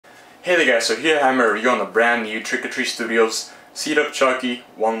Hey there guys, so here I am a review on the brand new Trick or Treat Studios Seed Up Chucky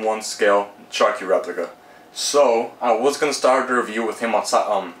 1/1 scale Chucky replica. So I was gonna start the review with him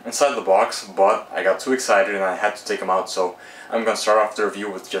inside the box, but I got too excited and I had to take him out, so I'm gonna start off the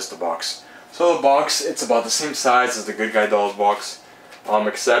review with just the box. So the box, it's about the same size as the Good Guy Dolls box,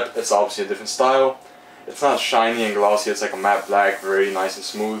 except it's obviously a different style. It's not shiny and glossy, it's like a matte black, very nice and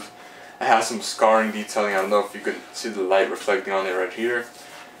smooth. It has some scarring detailing. I don't know if you can see the light reflecting on it right here.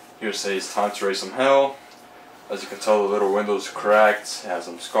 Here it says time to raise some hell. As you can tell, the little window is cracked. It has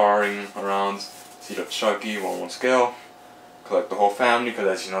some scarring around. Seed Up Chucky 1/1 scale. Collect the whole family, because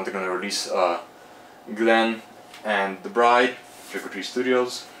as you know they're going to release Glenn and the Bride, Trick or Treat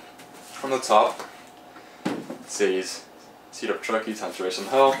Studios. From the top it says Seed Up Chucky, time to raise some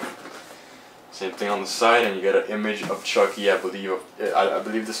hell. Same thing on the side, and you get an image of Chucky. I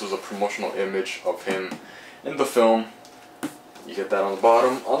believe this was a promotional image of him in the film. You get that on the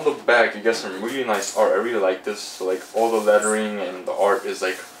bottom. On the back you get some really nice art. I really like this. So like all the lettering and the art is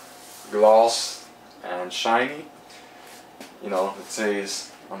like gloss and shiny. You know, it says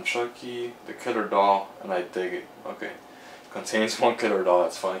I'm Chucky, the killer doll, and I dig it. Okay, contains one killer doll.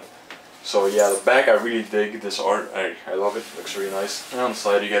 That's funny. So yeah, the back, I really dig this art. I love it. Looks really nice. And on the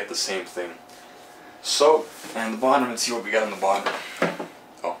side you get the same thing. So, and the bottom, let's see what we got on the bottom.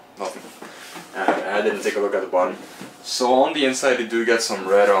 Oh, nothing. I didn't take a look at the bottom. So on the inside you do get some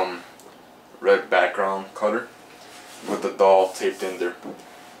red background color with the doll taped in there.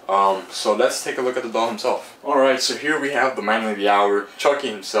 So let's take a look at the doll himself. Alright, so here we have the man of the hour, Chucky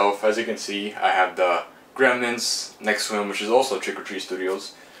himself. As you can see, I have the Gremlins next to him, which is also Trick or Treat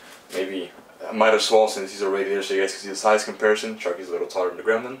Studios. Maybe I might as well, since he's already there, so you guys can see the size comparison. Chucky's a little taller than the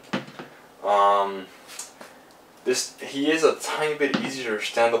Gremlin. He is a tiny bit easier to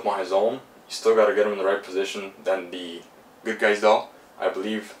stand up on his own. You still gotta get him in the right position than the Good Guy's doll. I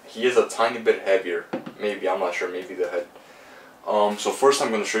believe he is a tiny bit heavier. Maybe, I'm not sure, maybe the head. So first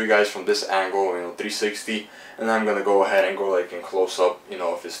I'm gonna show you guys from this angle, 360, and then I'm gonna go ahead and go like in close up,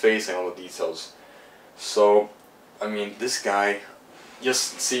 of his face and all the details. So, I mean, this guy,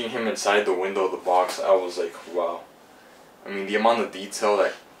 just seeing him inside the window of the box, I was like, wow. I mean, the amount of detail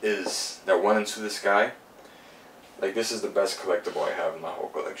that went into this guy, like, this is the best collectible I have in my whole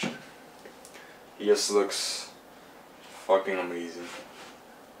collection. He just looks fucking amazing.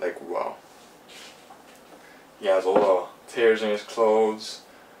 Like, wow. He has all the tears in his clothes,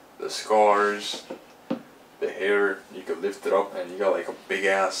 the scars, the hair. You could lift it up and you got like a big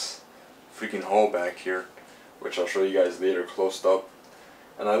ass freaking hole back here, which I'll show you guys later closed up.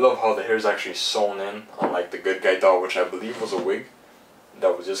 And I love how the hair is actually sewn in, unlike the Good Guy doll, which I believe was a wig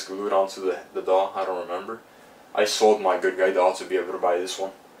that was just glued onto the doll. I don't remember. I sold my Good Guy doll to be able to buy this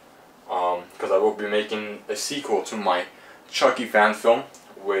one, because I will be making a sequel to my Chucky fan film,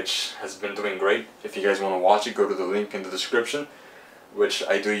 which has been doing great. If you guys want to watch it, go to the link in the description, which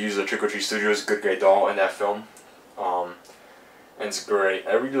I do use the Trick or Treat Studios Good Guy doll in that film, and it's great.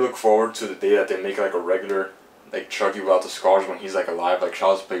 I really look forward to the day that they make like a regular like Chucky without the scars when he's like alive, like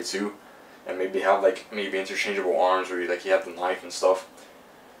Child's Play 2, and maybe have like interchangeable arms where you have the knife and stuff.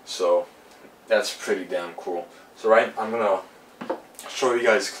 So that's pretty damn cool. So I'm gonna show you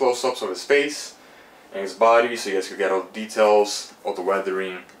guys close-ups of his face and his body, so you guys can get all the details, all the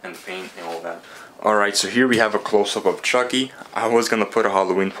weathering and the paint and all that. Alright, so here we have a close-up of Chucky. I was gonna put a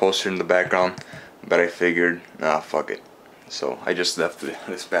Halloween poster in the background, but I figured, nah, fuck it. So I just left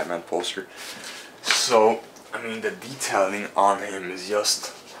this Batman poster. So, I mean, the detailing on him is just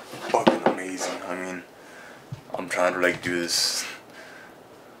fucking amazing. I mean, I'm trying to like do this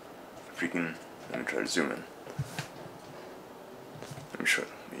freaking, let me try to zoom in. Let me show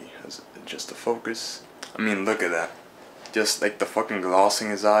you, just the focus. I mean, look at that. Just like the fucking gloss in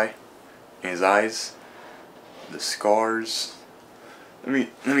his eyes, the scars. Let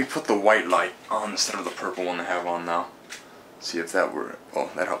me put the white light on instead of the purple one I have on now. See if that were, oh,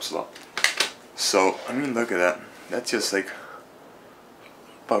 that helps a lot. So, I mean, look at that. That's just like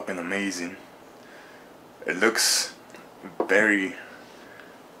fucking amazing. It looks very,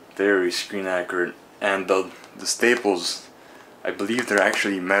 very screen accurate, and the staples, I believe they're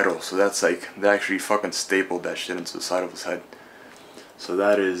actually metal, so that's like, they actually fucking stapled that shit into the side of his head. So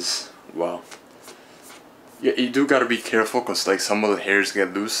that is, wow. Yeah, you do gotta be careful, cause like some of the hairs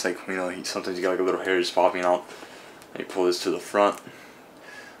get loose, like, sometimes you got like a little hairs popping out. And you pull this to the front.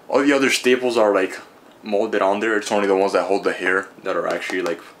 All the other staples are like molded on there. It's only the ones that hold the hair that are actually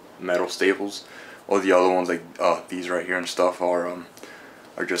like metal staples. All the other ones, like these right here and stuff, are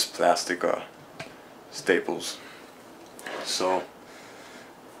just plastic staples. So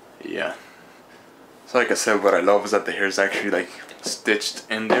yeah, so like I said, what I love is that the hair is actually like stitched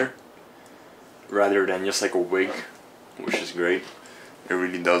in there rather than just like a wig, which is great. It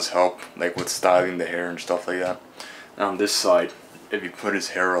really does help, like with styling the hair and stuff like that. And on this side, if you put his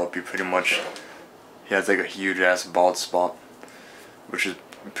hair up, you pretty much, he has like a huge ass bald spot, which is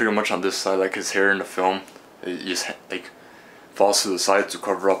pretty much on this side, like his hair in the film, it just like falls to the side to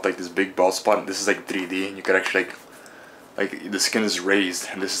cover up like this big bald spot. And this is like 3D, and you could actually like the skin is raised,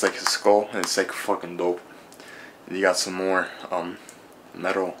 and this is like his skull, and it's like fucking dope. And you got some more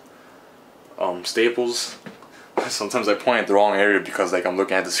metal staples. Sometimes I point at the wrong area because like I'm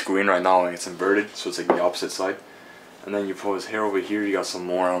looking at the screen right now and it's inverted, so it's like the opposite side. And then you pull his hair over here, you got some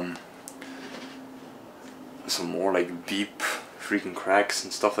more like deep freaking cracks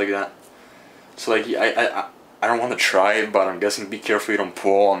and stuff like that. So like I don't want to try it, but I'm guessing be careful you don't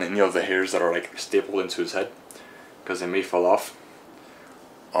pull on any of the hairs that are like stapled into his head, because they may fall off.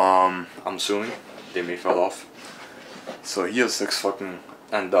 I'm assuming they may fall off. So he just looks fucking,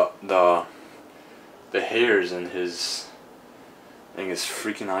 and the hairs in his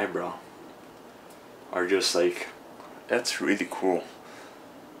freaking eyebrow are just like, that's really cool.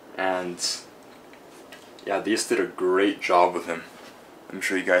 And yeah, they just did a great job with him. Let me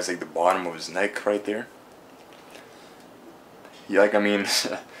show you guys like the bottom of his neck right there. Yeah, like I mean, if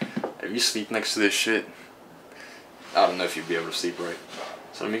you sleep next to this shit, I don't know if you'd be able to sleep right.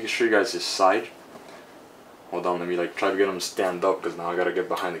 So let me show you guys his side. Hold on, let me like try to get him to stand up, because now I gotta get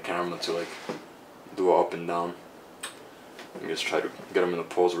behind the camera to like do a up and down. Let me just try to get him in a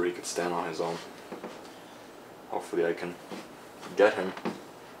pose where he can stand on his own. Hopefully I can get him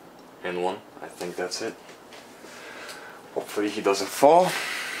in one. I think that's it. Hopefully he doesn't fall.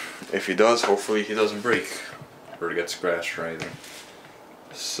 If he does, hopefully he doesn't break or get scratched or anything.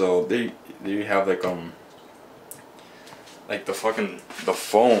 So they have like the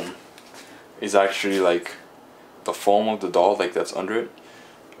foam is actually like the foam of the doll, like that's under it.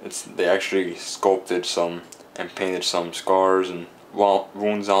 They actually sculpted some and painted some scars and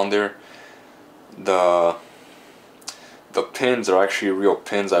wounds on there. The pins are actually real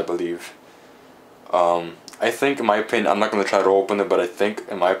pins, I believe. I think, in my opinion, I'm not gonna try to open it, but I think,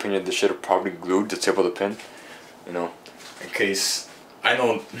 in my opinion, this should have probably glued the tip of the pin, you know, in case. I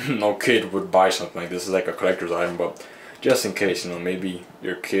know no kid would buy something like this. Is like a collector's item, but just in case, you know, maybe you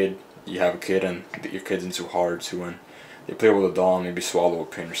have a kid and your kid's into horror too, and they play with a doll and maybe swallow a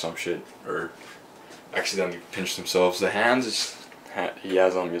pin or some shit, or accidentally pinch themselves. The hands, he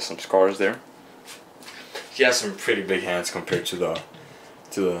has just some scars there. He has some pretty big hands compared to the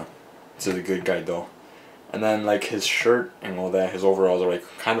good guy doll. And then like his shirt and all that, his overalls are like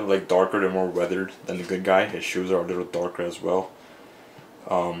kind of like darker and more weathered than the good guy. His shoes are a little darker as well.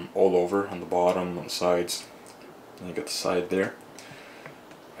 All over, on the bottom, on the sides. And you got the side there.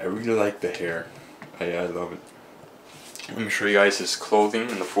 I really like the hair. I love it. Let me show you guys his clothing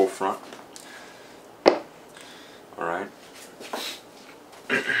in the full front. Alright.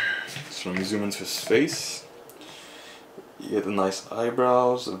 So let me zoom into his face. You get the nice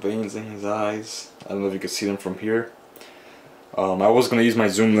eyebrows, the veins in his eyes. I don't know if you can see them from here. I was gonna use my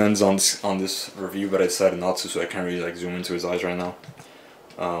zoom lens on this review, but I decided not to, so I can't really like zoom into his eyes right now.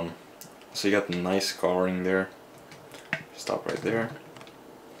 So you got the nice scarring there. Stop right there.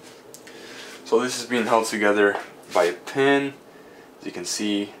 So this is being held together by a pin. As you can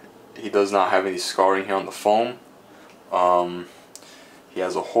see, he does not have any scarring here on the foam. He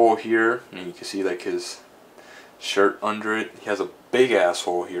has a hole here, and you can see like his shirt under it. He has a big ass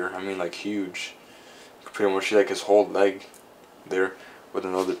hole here. I mean, like huge. You can pretty much see like his whole leg there with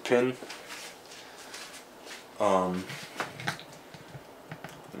another pin. Let me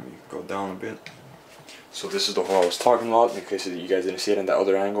go down a bit. So this is the hole I was talking about. In case you guys didn't see it in that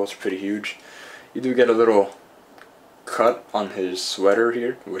other angle, it's pretty huge. You do get a little cut on his sweater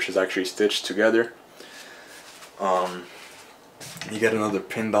here, which is actually stitched together. You get another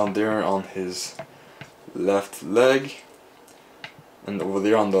pin down there on his left leg, and over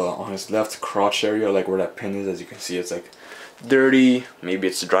there on his left crotch area, like where that pin is. As you can see, it's like dirty. Maybe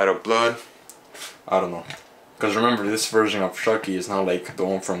it's dried up blood. I don't know. Because remember, this version of Chucky is not like the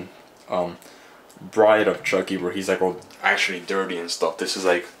one from Bride of Chucky, where he's like all actually dirty and stuff. This is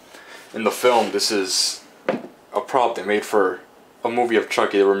like, in the film, this is a prop they made for a movie of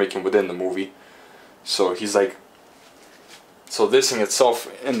Chucky they were making within the movie. So he's like, so this in itself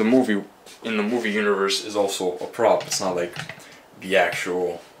in the movie universe is also a prop. It's not like the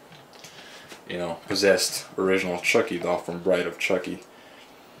actual, you know, possessed original Chucky doll from Bride of Chucky.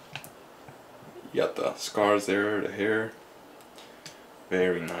 You got the scars there, the hair.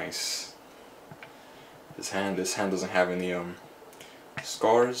 Very nice. This hand doesn't have any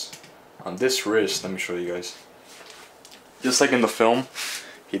scars. On this wrist, let me show you guys. Just like in the film,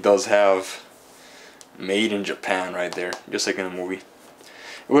 he does have Made in Japan right there, just like in the movie.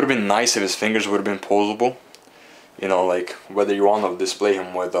 It would have been nice if his fingers would have been posable. You know, like whether you want to display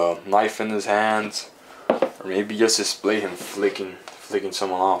him with a knife in his hands, or maybe just display him flicking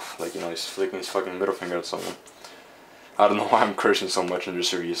someone off. Like, you know, he's flicking his fucking middle finger at someone. I don't know why I'm cursing so much in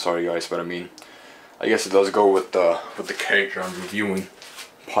this review, sorry guys, but I mean, I guess it does go with the character I'm reviewing.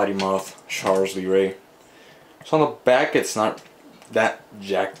 Potty Mouth Charles Lee Ray. So on the back, it's not that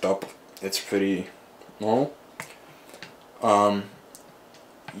jacked up. It's pretty normal.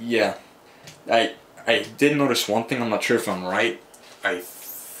 Yeah, I did notice one thing. I'm not sure if I'm right. I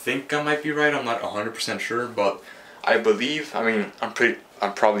think I might be right. I'm not 100% sure, but I believe. I mean,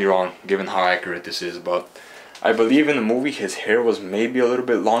 I'm probably wrong given how accurate this is, but I believe in the movie his hair was maybe a little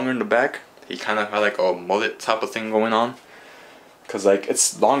bit longer in the back. He kind of had like a mullet type of thing going on. Cause like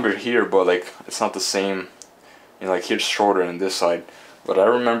it's longer here, but like it's not the same. You know, like here's shorter than this side. But I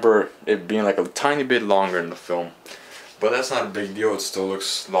remember it being like a tiny bit longer in the film. But that's not a big deal. It still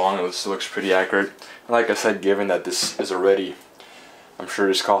looks long. It still looks pretty accurate. And like I said, given that this is already, I'm sure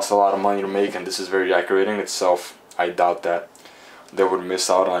this costs a lot of money to make, and this is very accurate in itself, I doubt that they would miss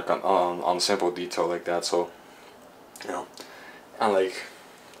out on like on a simple detail like that. So, you know, and like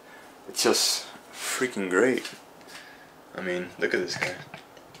it's just freaking great. I mean, look at this guy.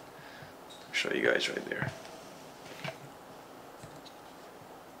 I'll show you guys right there.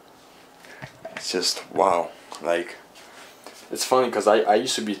 It's just wow. Like, it's funny because I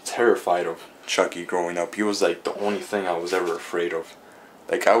used to be terrified of Chucky growing up. He was like the only thing I was ever afraid of.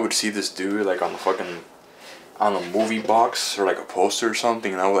 Like, I would see this dude like on a movie box or like a poster or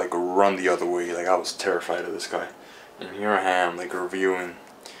something, and I would like run the other way. Like, I was terrified of this guy. And here I am, like, reviewing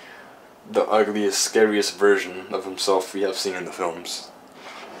the ugliest, scariest version of himself we have seen in the films.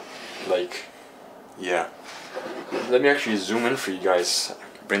 Like, yeah. Let me actually zoom in for you guys.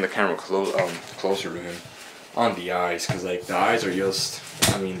 Bring the camera closer to him. On the eyes, because like the eyes are just,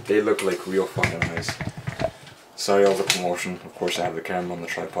 I mean, they look like real fucking eyes. Sorry all the commotion. Of course I have the camera on the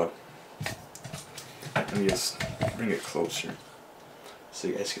tripod. Let me just bring it closer so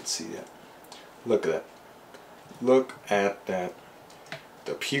you guys can see that. Look at that. Look at that.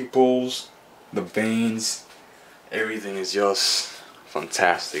 The pupils, the veins, everything is just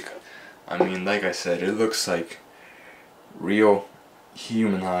fantastic. I mean, like I said, it looks like real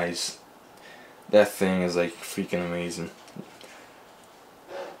human eyes. That thing is like freaking amazing.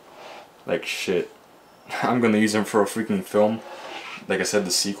 Like shit. I'm gonna use him for a freaking film. Like I said,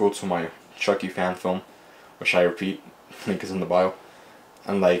 the sequel to my Chucky fan film, which I repeat, link is in the bio.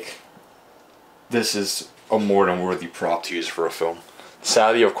 And like, this is a more than worthy prop to use for a film.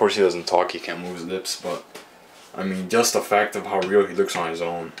 Sadly, of course, he doesn't talk, he can't move his lips, but I mean, just the fact of how real he looks on his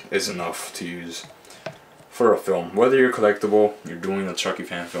own is enough to use for a film. Whether you're collectible, you're doing a Chucky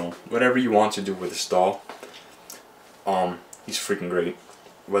fan film, whatever you want to do with this doll, he's freaking great.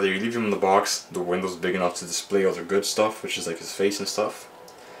 Whether you leave him in the box, the window's big enough to display all the good stuff, which is like his face and stuff,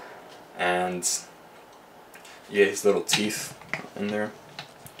 and yeah, his little teeth in there.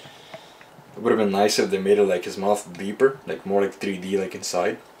 It would have been nice if they made it like his mouth deeper, like more like 3D, like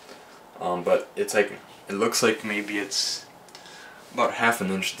inside. But it's like, it looks like maybe it's about half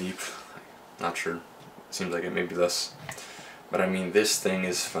an inch deep. Not sure. Seems like it may be less. But I mean, this thing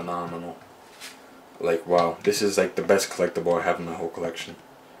is phenomenal. Like, wow, this is like the best collectible I have in my whole collection,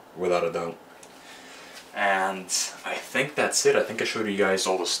 without a doubt. And I think that's it. I think I showed you guys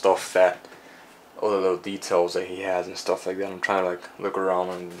all the stuff that, all the little details that he has and stuff like that. I'm trying to like look around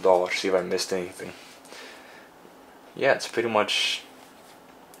on the doll, see if I missed anything. Yeah, it's pretty much,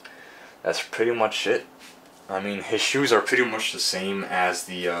 that's pretty much it. I mean, his shoes are pretty much the same as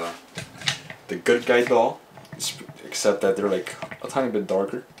the good guy doll, except that they're like a tiny bit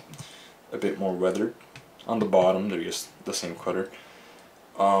darker, a bit more weathered. On the bottom, they're just the same color.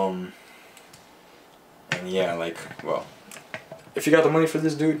 And yeah, like, well, if you got the money for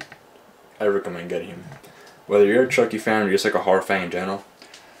this dude, I recommend getting him. Whether you're a Chucky fan or just like a horror fan in general.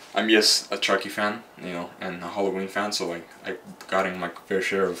 I'm just a Chucky fan, you know, and a Halloween fan, so like I got in my fair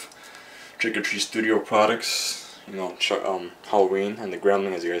share of Trick or Treat Studio products, you know, Halloween and the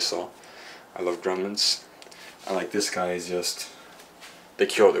Gremlin, as you guys saw. I love Gremlins. And like, this guy is just, they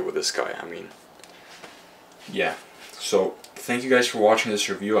killed it with this guy. I mean, yeah. So thank you guys for watching this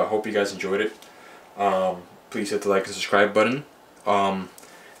review. I hope you guys enjoyed it. Please hit the like and subscribe button.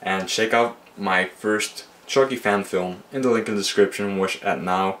 And check out my first Chucky fan film in the link in the description, which at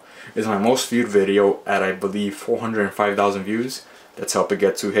now is my most viewed video at, I believe, 405,000 views. That's helping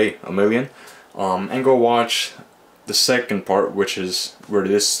get to, hey, 1 million. And go watch the second part, which is where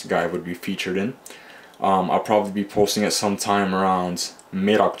this guy would be featured in. I'll probably be posting it sometime around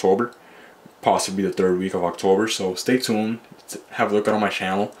mid-October. possibly the 3rd week of October. So stay tuned, have a look at on my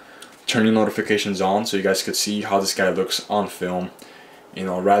channel, turn your notifications on so you guys could see how this guy looks on film, you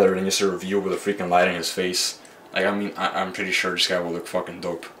know, rather than just a review with a freaking light in his face. Like, I mean, I'm pretty sure this guy will look fucking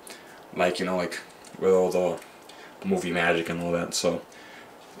dope, like, you know, like with all the movie magic and all that. So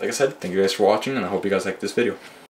like I said, thank you guys for watching, and I hope you guys like this video.